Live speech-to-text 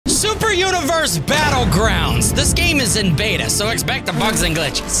Super Universe Battlegrounds. This game is in beta, so expect the bugs and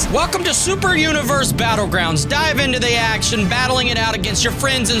glitches. Welcome to Super Universe Battlegrounds. Dive into the action, battling it out against your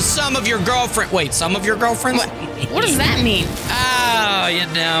friends and some of your girlfriends. Wait, some of your girlfriends? What does that mean? Oh, you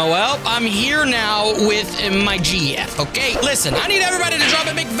know, well, I'm here now with my GF, okay? Listen, I need everybody to drop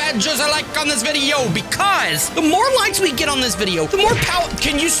a big fat juicy like on this video because the more likes we get on this video, the more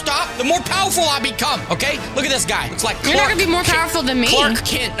can you stop? The more powerful I become, okay? Look at this guy. Looks like You're not gonna be more powerful than me. Clark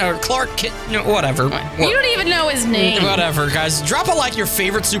Kent, no, whatever. You don't even know his name. Whatever, guys. Drop a like your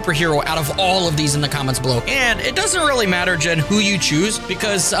favorite superhero out of all of these in the comments below. And it doesn't really matter, Jen, who you choose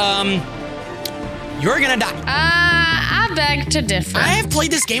because, you're gonna die. I beg to differ. I have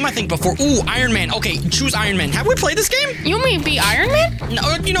played this game, I think, before. Ooh, Iron Man. Okay, choose Iron Man. Have we played this game? You want me to be Iron Man?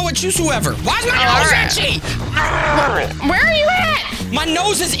 No, you know what? Choose whoever. Why is my nose itchy? Where are you at? My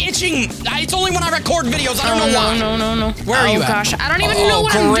nose is itching. It's only when I record videos. I don't know why. No. Where are you at? Oh, gosh. I don't even know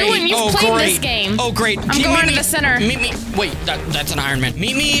what I'm doing. You've played this game. Oh, great. I'm going to the center. Meet me. Wait, that's an Iron Man.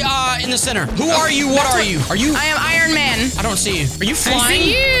 Meet me in the center. Who are you? What are you? Are you? I am Iron Man. I don't see you. Are you flying? I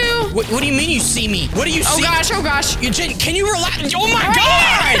see you. What do you mean you see me? What do you see? Oh, gosh. Jen, can you relax? Oh, my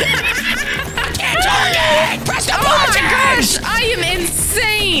God! I can't target! Press the button! Oh, my gosh. I am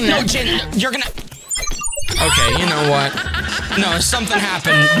insane. No, Jen, you're gonna... Okay, you know what? No, something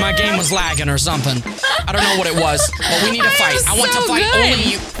happened. My game was lagging or something. I don't know what it was, but we need to fight. I want to fight only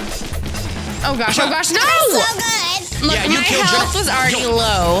you. Oh gosh, no! So good. Look, Yeah, you my killed health was already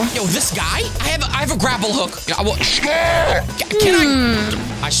low. Yo, this guy? I have a grapple hook. Can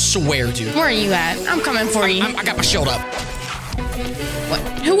I swear, dude. Where are you at? I'm coming for you. I got my shield up. What?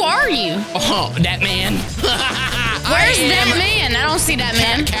 Who are you? Oh, that man. Where's that man? I don't see that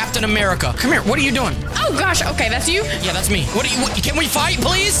man. Captain America. Come here. What are you doing? Oh gosh. Okay, that's you. Yeah, that's me. Can we fight,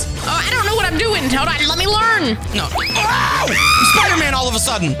 please? Oh, I don't know what I'm doing. Hold on. Let me learn. No. Oh! Spiderman all of a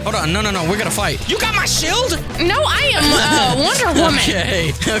sudden. Hold on. No. We're gonna fight. You got my shield? No, I am Wonder Woman.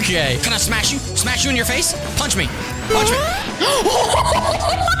 Okay. Can I smash you? Smash you in your face? Punch me. What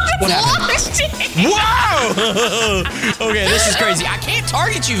happened? Whoa! Okay, this is crazy. I can't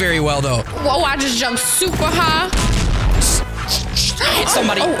target you very well, though. Whoa, I just jumped super high. Hit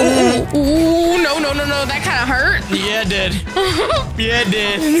somebody. Ooh, no. That kind of hurt. Yeah, it did. Yeah, it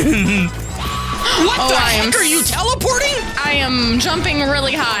did. What the heck? Are you teleporting? I am jumping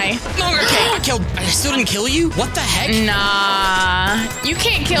really high. No, okay, I still didn't kill you? What the heck? Nah. You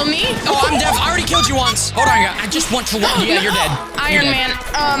can't kill me. Oh, I'm dead. I already killed you once. Hold on, I just want to... Yeah, you're dead. Iron Man.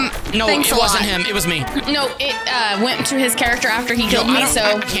 No, it wasn't him. It was me. No, it went to his character after he killed me, so...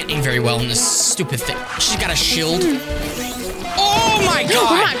 I can't aim very well in this stupid thing. She's got a shield. Oh my God!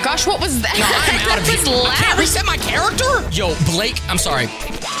 Oh my gosh, what was that? No, I'm out of here. Loud. I can't reset my character? Yo, Blake, I'm sorry.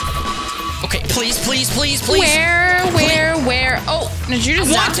 Okay, please. Where? Oh, did you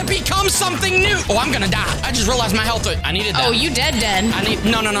just I want to become something new. Oh, I'm gonna die. I just realized my health. I needed that. Oh, you dead.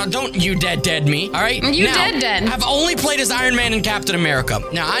 No, don't you dead me. All right? You dead. I've only played as Iron Man and Captain America.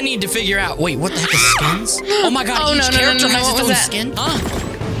 Now, I need to figure out, wait, what the heck is skins? Oh my God, each character has its own skin. Huh?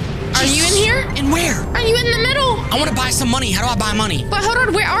 Are you in here? And where? Are you in the middle? I want to buy some money. How do I buy money? But hold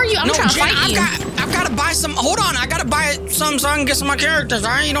on, where are you? I'm trying to fight you. I've got to buy some. Hold on, I got to buy some so I can get some of my characters.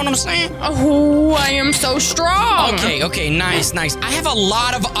 All right, you know what I'm saying? Oh, I am so strong. Okay, nice. I have a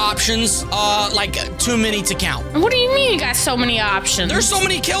lot of options. Like too many to count. What do you mean you got so many options? There's so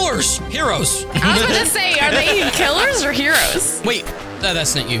many heroes. I was about to say, are they killers or heroes? Wait.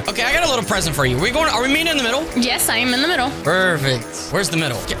 That's not you. Okay, I got a little present for you. Are we meeting in the middle? Yes, I am in the middle. Perfect. Where's the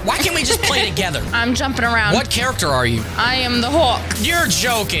middle? Why can't we just play together? I'm jumping around. What character are you? I am the Hawk. You're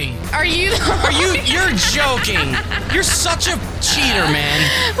joking. Are you? You're joking. You're such a cheater, man.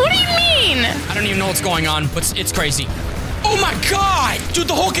 What do you mean? I don't even know what's going on, but it's crazy. Oh my God! Dude,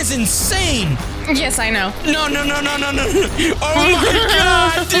 the Hulk is insane. Yes, I know. No. Oh my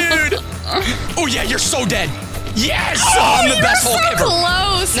God, dude. Oh yeah, you're so dead. Yes! I'm the best Hulk ever.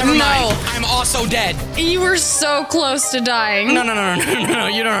 Close. Never mind. I'm also dead. You were so close to dying. No.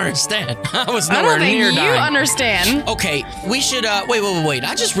 You don't understand. I was nowhere near dying. You understand. Okay, we should, wait.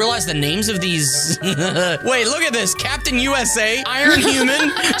 I just realized the names of these. Wait, look at this. Captain USA, Iron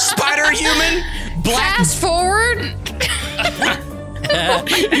Human, Spider Human, Black... Fast forward.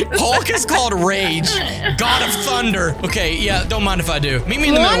 Hulk is called Rage. God of Thunder. Okay, yeah, don't mind if I do. Meet me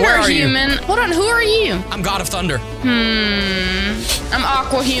in the middle. Where are you? Hold on, who are you? I'm God of Thunder. I'm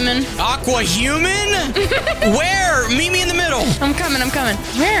Aqua Human. Aqua Human? Where? Meet me in the middle. I'm coming.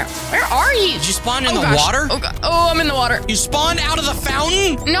 Where are you? Did you spawn in the water? Oh, I'm in the water. You spawned out of the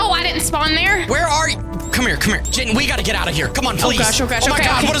fountain? No, I didn't spawn there. Where are you? Come here. Jen, we gotta get out of here. Come on, please. Oh gosh. Oh my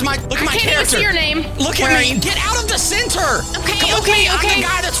God, what is my... Look at my character. I can't even see your name. Look at me. Get out of the center. Okay. I'm the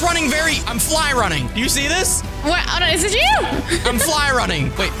guy that's running I'm fly running. Do you see this? What? Oh, no, is it you? I'm fly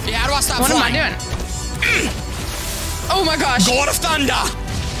running. Wait, how do I stop What flying? am I doing? Oh my gosh. God of thunder.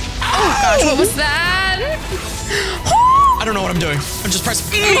 Oh gosh, what was that? I don't know what I'm doing. I'm just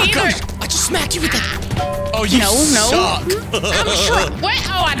pressing. Oh my gosh. I just smacked you with that. Oh, you suck. I'm sure. What?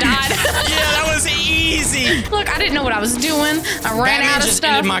 Oh, I died. Yeah, that was easy. Look, I didn't know what I was doing. I ran out of just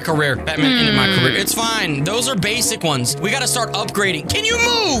stuff. Ended my career. Batman ended my career. It's fine. Those are basic ones. We got to start upgrading. Can you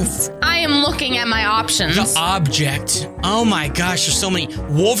move? I am looking at my options. The object. Oh my gosh, there's so many.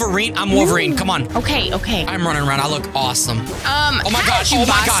 Wolverine. I'm Wolverine. Come on. Okay. I'm running around. I look awesome. Oh my gosh. You Oh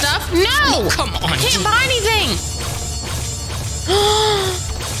my buy God. stuff? No. Come on. I can't buy anything.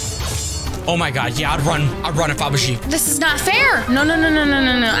 Oh my God. Yeah, I'd run if I was you. This is not fair. No.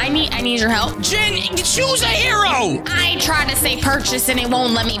 I need your help. Jen, choose a hero. I tried to say purchase and it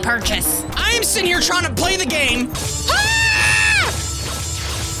won't let me purchase. I am sitting here trying to play the game.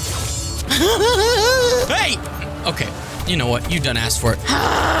 Hey. Okay. You know what? You done asked for it.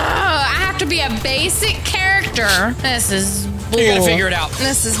 I have to be a basic character. This is bull. You gotta figure it out.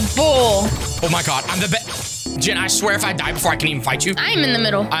 This is bull. Oh my God. I'm the best. Jen, I swear if I die before I can even fight you. I'm in the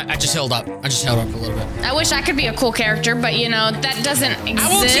middle. I just held up. I just held up a little bit. I wish I could be a cool character, but you know, that doesn't exist. I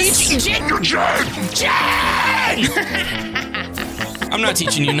will teach you. Jen! I'm not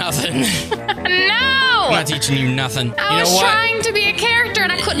teaching you nothing. No! I'm not teaching you nothing. I was trying to be a character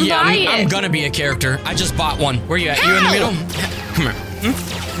and I couldn't buy it. I'm gonna be a character. I just bought one. Where you at? How? You in the middle? Come here.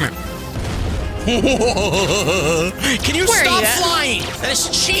 Come here. Can you stop flying? That is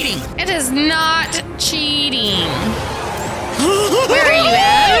cheating. It is not cheating. Where are you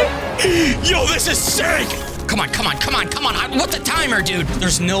at? Yo, this is sick. Come on. What the timer, dude?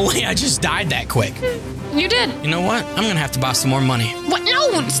 There's no way I just died that quick. You did. You know what? I'm gonna have to buy some more money. What?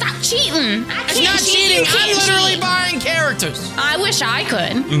 No, stop cheating. I It's can't not cheat. cheating. You can't I'm literally cheat. buying characters. I wish I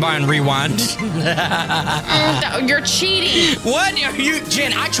could. I'm buying rewind. You're cheating. What are you,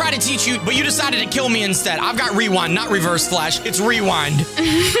 Jen? I tried to teach you, but you decided to kill me instead. I've got rewind, not reverse flash. It's rewind.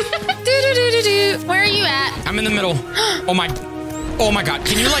 Where are you at? I'm in the middle. Oh my God.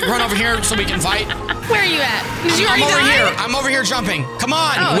 Can you like run over here so we can fight? Where are you at? Did you already I'm over die? here. I'm over here jumping. Come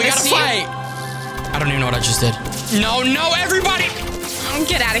on. Oh, we gotta fight. I don't even know what I just did. No, everybody.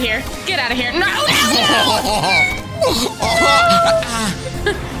 Get out of here. Get out of here. No.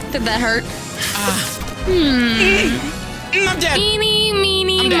 Did that hurt? I'm dead. Eeny,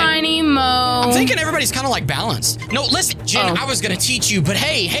 meeny, miny, mo. I'm thinking everybody's kind of like balanced. No, listen, Jen, I was gonna teach you, but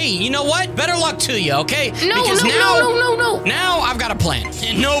hey, you know what? Better luck to you, okay? No. Now I've got a plan,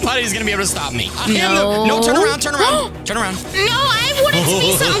 and nobody's gonna be able to stop me. No, turn around. Turn around. No, I want it to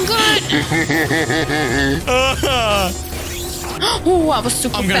be something good. Oh, I was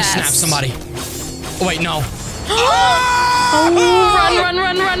super fast. I'm gonna snap somebody. Oh, wait, no. Run.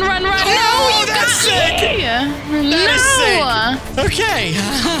 No, you that's got sick. me. That is sick. Okay.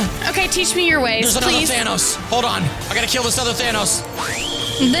 Okay, teach me your ways, There's another please. Thanos. Hold on. I gotta kill this other Thanos.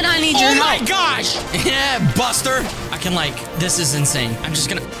 Then I need your help. Oh my gosh. Yeah, Buster. I can this is insane. I'm just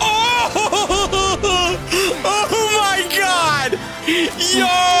gonna. Oh my God. Yo.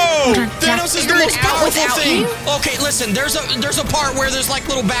 Thanos is the most powerful thing. Okay, listen. There's a part where there's like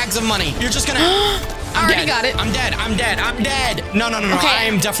little bags of money. You're just gonna. I already got it. I'm dead. No. Okay. I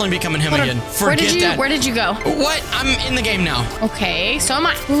am definitely becoming him again. Forget that. Where did you go? What? I'm in the game now. Okay, so am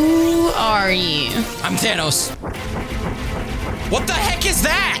I. Who are you? I'm Thanos. What the heck is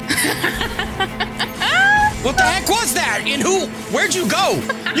that? What the heck was that? And where'd you go?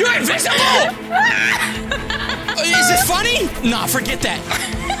 You're invisible! Is it funny? Nah, forget that.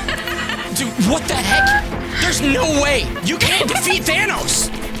 Dude, what the heck? There's no way. You can't defeat Thanos.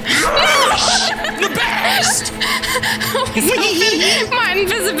 The best! My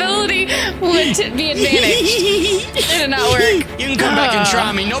invisibility would be advantage. It did not work. You can come back and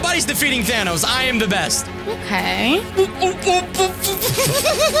try me. Nobody's defeating Thanos. I am the best. Okay.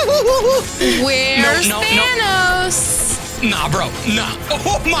 Where's Thanos? Nah, bro. Nah.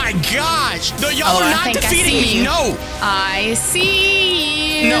 Oh my gosh. Y'all are not defeating me. No. I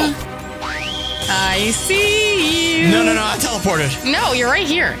see you. No. I see you. No. I teleported. No, you're right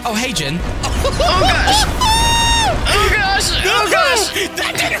here. Oh, hey, Jen. Oh gosh. Oh gosh. Oh gosh.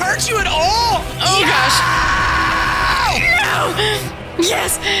 That didn't hurt you at all. Oh gosh. No.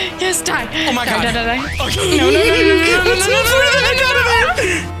 Yes. Die. Oh my God. Die. Okay. No.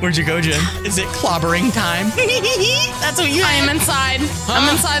 Where'd you go, Jen? Is it clobbering time? That's what you. I am inside. Huh? I'm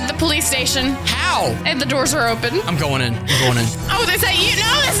inside the police station. How? And the doors are open. I'm going in. Oh, is that you?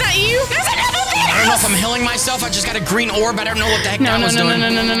 No, that's not you. There's another thing. don't know if I'm healing myself. I just got a green orb. I don't know what the heck that was doing.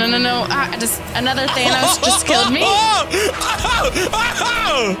 No. Just another Thanos just killed me.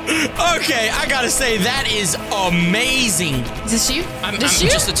 Okay, I gotta say, that is amazing. Is this you? I'm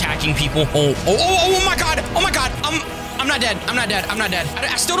just attacking people. Oh my god. Oh my god. I'm not dead. I'm not dead.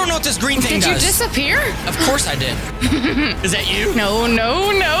 I still don't know what this green thing does. Did you disappear? Of course I did. Is that you? No.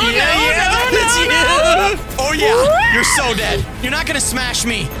 That's you. Oh yeah, you're so dead. You're not gonna smash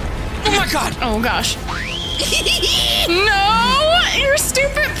me. Oh my god. Oh gosh. No, your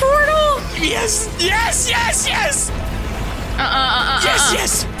stupid portal. Yes. Yes. Yes.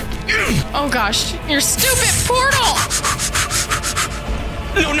 Oh gosh, your stupid portal.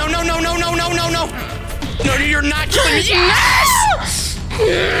 No. No, you're not killing me. Yes!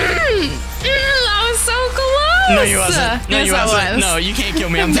 That was so close. No, you wasn't. No, you wasn't. No, you can't kill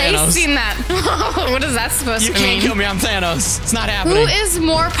me. I'm Thanos. They've seen that. What is that supposed to mean? You can't kill me. I'm Thanos. It's not happening. Who is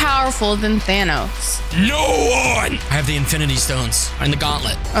more powerful than Thanos? No one. I have the Infinity Stones and the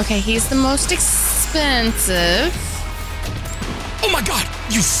Gauntlet. Okay, he's the most expensive. Oh my god,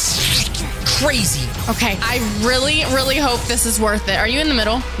 you freaking crazy. Okay, I really hope this is worth it. Are you in the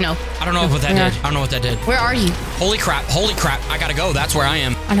middle? No. I don't know what that did. I don't know what that did. Where are you? Holy crap. I gotta go. That's where I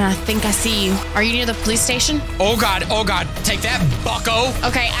am. And I think I see you. Are you near the police station? Oh god. Take that, bucko.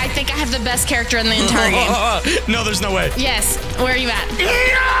 Okay, I think I have the best character in the entire game. No, there's no way. Yes. Where are you at?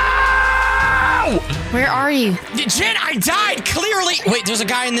 No! Where are you? Jen, I died, clearly. Wait, there's a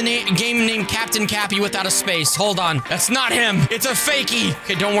guy in the game named Captain Cappy without a space. Hold on. That's not him. It's a fakie.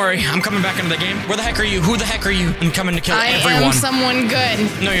 Okay, don't worry. I'm coming back into the game. Where the heck are you? Who the heck are you? I'm coming to kill everyone. I am someone good.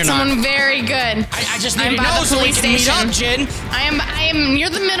 No, you're not. Someone very good. I just need to know so we can meet up, Jen. I am near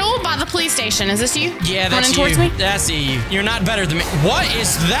the middle by the police station. Is this you? Yeah, that's you. Towards me? That's you. You're not better than me. What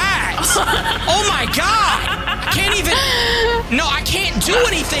is that? Oh my god. I can't even. No, I can't do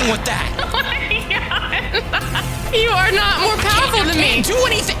anything with that. Oh my god. You are not more powerful than me. I can't do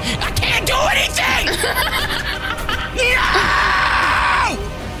anything. I can't do anything. No!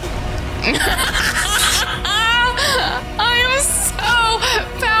 I am so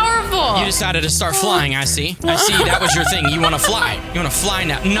powerful. You decided to start flying, I see. That was your thing. You want to fly. You want to fly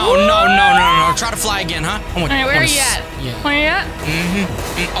now. No. Try to fly again, huh? All right, where are you at? Yeah. Where are you at?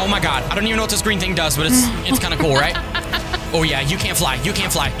 Oh my god. I don't even know what this green thing does, but it's kind of cool, right? Oh yeah, you can't fly.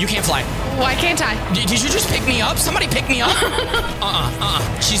 Why can't I? Did you just pick me up? Somebody pick me up?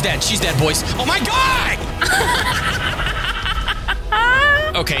 She's dead, boys. Oh my god!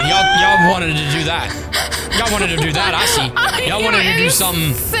 Okay, y'all wanted to do that. I see. Y'all wanted to do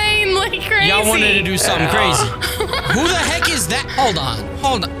something insanely crazy. Y'all wanted to do something crazy. Who the heck is that? Hold on.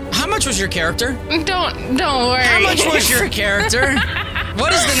 How much was your character? Don't worry. How much was your character?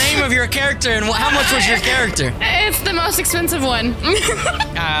 What is the name of your character and how much was your character? It's the most expensive one.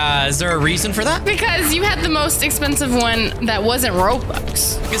 Is there a reason for that? Because you had the most expensive one that wasn't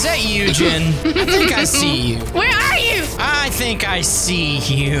Roblox. Is that you, Jen? I think I see you. Where are you? I think I see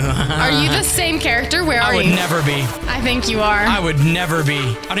you. Are you the same character? Where are you? I would never be. I think you are. I would never be.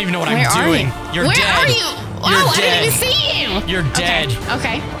 I don't even know what I'm doing. You're dead. Where are you? I didn't even see you. You're dead.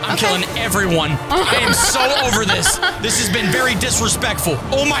 Okay. I'm killing everyone. I am so over this. This has been very disrespectful.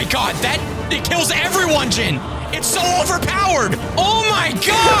 Oh my god, it kills everyone, Jin. It's so overpowered. Oh my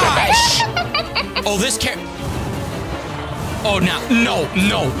gosh. Oh, this Oh, no.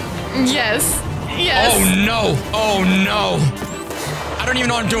 Yes. Oh no. I don't even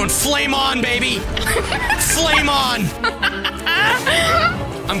know what I'm doing. Flame on, baby. Flame on.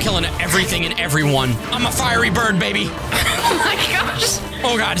 I'm killing everything and everyone. I'm a fiery bird, baby. Oh my gosh.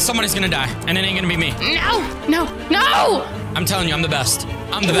 Oh god, somebody's gonna die, and it ain't gonna be me. No. I'm telling you, I'm the best.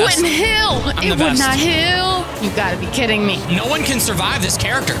 I'm the best. It wouldn't heal. I'm the best. Would not heal. You gotta be kidding me. No one can survive this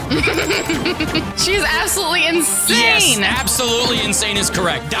character. She's absolutely insane. Yes, absolutely insane is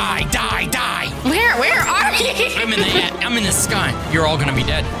correct. Die. Where are you? I'm in the sky. You're all gonna be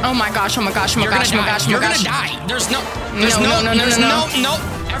dead. Oh my gosh. You're gonna die. There's no.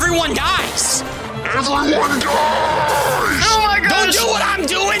 Everyone dies. Everyone dies. Oh my gosh. Don't do what I'm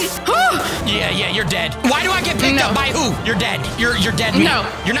doing. Yeah, you're dead. Why do I get picked up by who? You're dead. You're dead. No.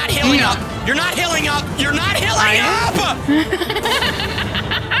 You're not healing up. You're not healing up.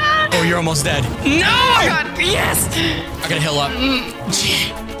 Oh, you're almost dead. No. Oh my god. Yes. I gotta heal up.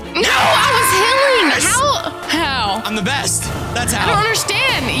 No, I was healing. How? I'm the best. That's how. I don't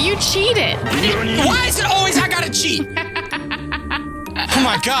understand. You cheated. Why is it always I gotta cheat? Oh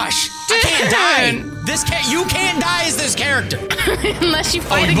my gosh. I can't die. You can't die as this character. Unless you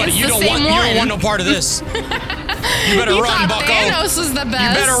fight against the same one. You don't want no part of this. You better run, thought bucko. Thanos was the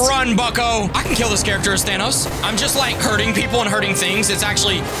best. You better run, bucko. I can kill this character as Thanos. I'm just like hurting people and hurting things. It's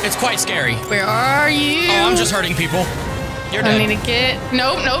quite scary. Where are you? Oh, I'm just hurting people. You're dead. I need to get...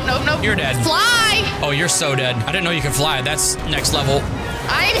 Nope. You're dead. Fly! Oh, you're so dead. I didn't know you could fly. That's next level.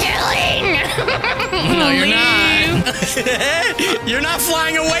 I'm healing! No, you're not. You're not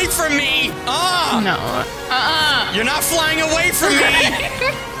flying away from me. No. You're not flying away from me.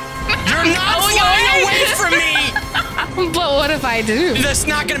 You're not flying away from me. But what if I do? That's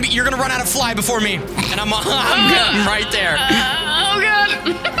not gonna be. You're gonna run out of fly before me, and I'm right there. Oh god.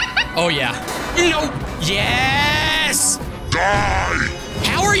 Oh yeah. No. Yes. Die!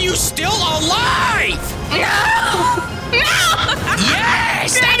 How are you still alive? No.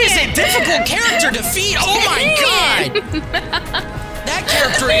 Yes. That is a difficult character to defeat. Oh my god. That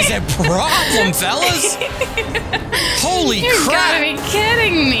character is a problem, fellas. Holy You crap. gotta be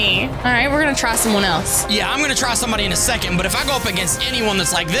kidding me. All right, we're gonna try someone else. Yeah, I'm gonna try somebody in a second, but if I go up against anyone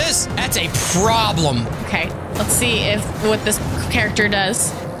that's like this, that's a problem. Okay, let's see what this character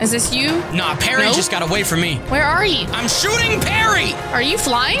does. Is this you? Nah, Perry Nope. just got away from me. Where are you? I'm shooting Perry! Are you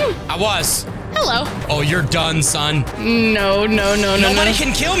flying? I was. Hello. Oh, you're done, son. No. Nobody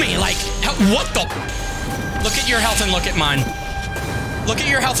can kill me. Like, what the? Look at your health and look at mine. Look at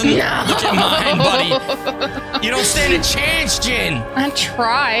your health and look at mine, buddy. You don't stand a chance, Jin. I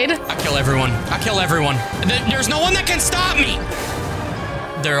tried. I kill everyone. There's no one that can stop me.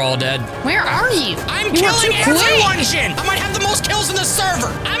 They're all dead. Where are you? I'm You are killing too quick. everyone, Jin. I might have the most kills in the server.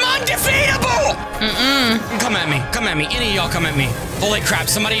 I'm undefeatable. Come at me. Any of y'all come at me. Holy crap,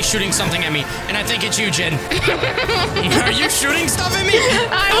 somebody's shooting something at me, and I think it's you, Jin. Are you shooting stuff at me?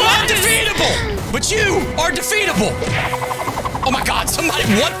 I'm undefeatable, but you are defeatable. Oh my god, somebody,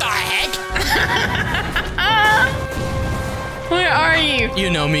 what the heck? Where are you? You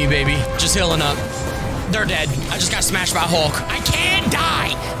know me, baby. Just healing up. They're dead. I just got smashed by Hulk. I can't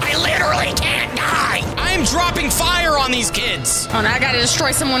die. I literally can't die. I am dropping fire on these kids. Oh, now I gotta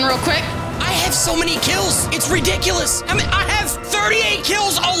destroy someone real quick. I have so many kills. It's ridiculous. I mean, I have 38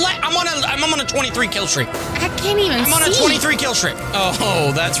 kills. I'm on a 23 kill streak. I can't even I'm on a 23 kill streak.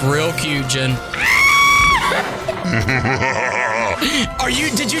 Oh, that's real cute, Jen.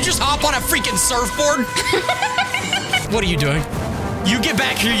 Did you just hop on a freaking surfboard? What are you doing? You get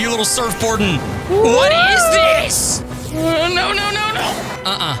back here, you little surfboard, and what is this? No. No.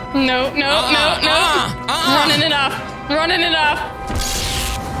 Running it up.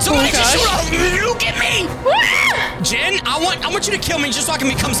 Somebody just gosh. shoot a nuke at me! Jen, I want you to kill me just so I can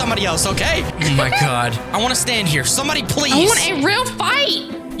become somebody else, okay? Oh my god. I want to stand here. Somebody please. I want a real fight.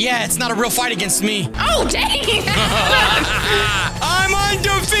 Yeah, it's not a real fight against me. Oh, dang. I'm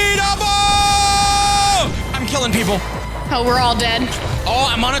undefeatable! I'm killing people. Oh, we're all dead. Oh,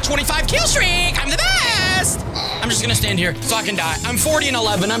 I'm on a 25 kill streak. I'm the best. I'm just gonna stand here so I can die. I'm 40 and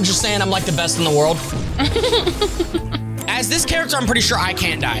 11. I'm just saying I'm like the best in the world. As this character, I'm pretty sure I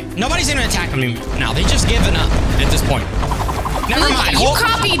can't die. Nobody's even attacking me now. They just given up at this point. Never mind. You Hulk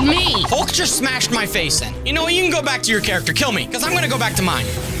copied me. Hulk just smashed my face in. You know what? You can go back to your character. Kill me, because I'm gonna go back to mine.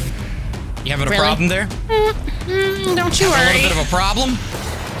 You having a problem there? Don't you A worry. little bit of a problem?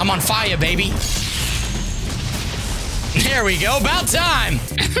 I'm on fire, baby. There we go, about time.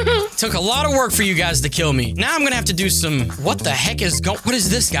 Took a lot of work for you guys to kill me. Now I'm gonna have to do some, what the heck is going, what is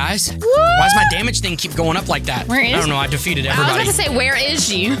this, guys? Why does my damage thing keep going up like that? Where is I don't know, I defeated everybody. I was about to say, where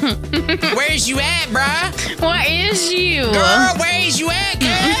is you? Where's you at, bruh? Where is you? Girl, where's you at, girl?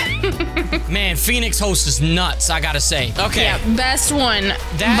 Man, Phoenix Host is nuts, I gotta say. Okay. Yeah, best one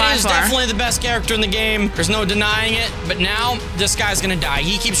That by is far. definitely the best character in the game. There's no denying it. But now, this guy's gonna die.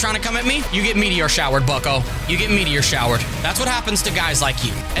 He keeps trying to come at me. You get meteor showered, bucko. You get meteor showered. That's what happens to guys like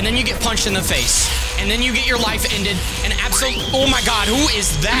you. And then you get punched in the face. And then you get your life ended. And absolutely, oh my god, who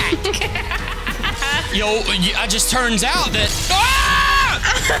is that? Yo, it just turns out that... Ah!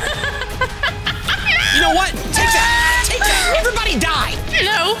 You know what? Take that. Take that. Everybody die.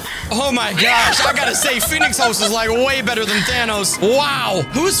 No. Oh my gosh, I gotta say, Phoenix Host is like way better than Thanos. Wow.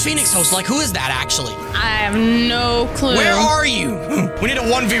 Who's Phoenix Host? Like, who is that actually? I have no clue. Where are you? We need a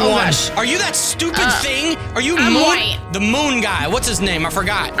 1v1. Oh, gosh. Are you that stupid thing? Are you I'm Moon? white. The Moon guy. What's his name? I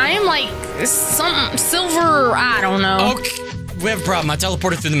forgot. I am like some silver, I don't know. Okay. We have a problem. I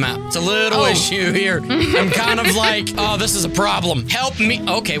teleported through the map. It's a little issue here. I'm kind of like, oh, this is a problem. Help me.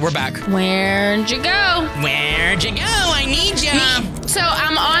 Okay, we're back. Where'd you go? Where'd you go? I need you. So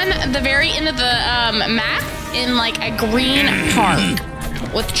I'm on the very end of the map in like a green park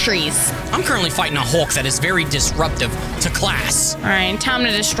with trees. I'm currently fighting a Hulk that is very disruptive to class. All right, time to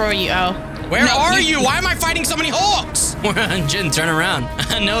destroy you. Oh, Where are you? Why am I fighting so many Hulks? Jin, turn around.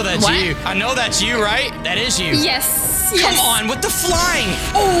 I know that's you. I know that's you, right? That is you. Yes. Come on with the flying.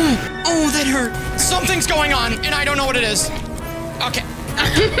 Oh, that hurt. Something's going on, and I don't know what it is. Okay.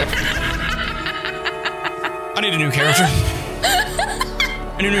 I need a new character.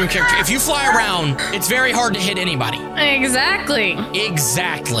 I need a new character. If you fly around, it's very hard to hit anybody. Exactly.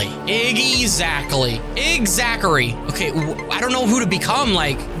 Exactly. Okay, I don't know who to become.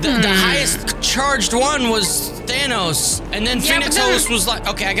 Like, the highest charged one was Thanos. And then Phoenix Host was like,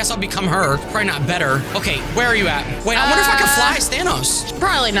 okay, I guess I'll become her. Probably not better. Okay, where are you at? Wait, I wonder if I can fly as Thanos.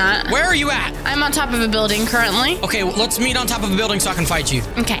 Probably not. Where are you at? I'm on top of a building currently. Okay, well, let's meet on top of a building so I can fight you.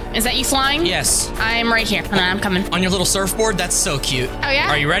 Okay, is that you flying? Yes. I'm right here. I'm coming. On your little surfboard? That's so cute. Oh, yeah?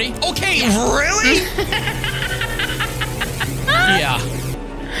 Are you ready? Okay, really? Yeah.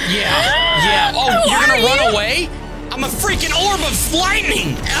 Oh, you're gonna run away? I'm a freaking orb of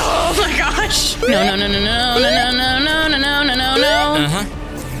lightning! Oh my gosh. No. Uh-huh.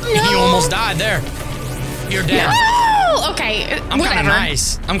 No. You almost died there. You're dead. No! Okay, I'm kind of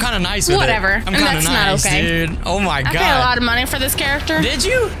nice. I'm kind of nice with it. I'm kind of nice, not okay. Dude. Oh my God. I paid a lot of money for this character. Did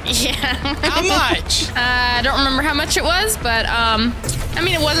you? Yeah. How much? I don't remember how much it was, but I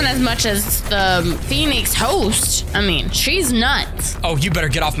mean, it wasn't as much as the Phoenix Host. I mean, she's nuts. Oh, you better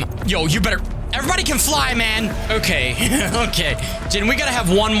get off my... Yo, you better... Everybody can fly, man. Okay. Okay. Jen, we gotta have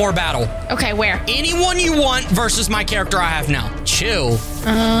one more battle. Okay, where? Anyone you want versus my character I have now. Chill.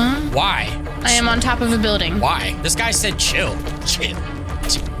 Why? I am on top of a building. Why? This guy said chill. Chill.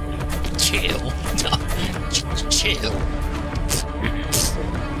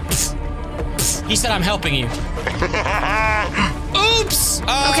 He said I'm helping you. Oops!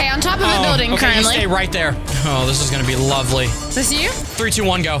 Okay, on top of a building okay, currently. You stay right there. Oh, this is gonna be lovely. Is this you? 3, 2,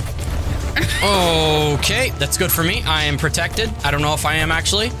 1, go. Okay, that's good for me. I am protected. I don't know if I am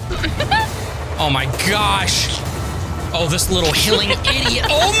actually. Oh my gosh. Oh, this little healing idiot.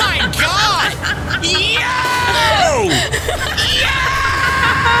 Oh my God! Yo!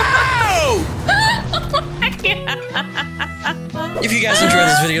 If you guys enjoyed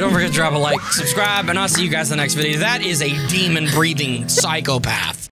this video, don't forget to drop a like, subscribe, and I'll see you guys in the next video. That is a demon-breathing psychopath.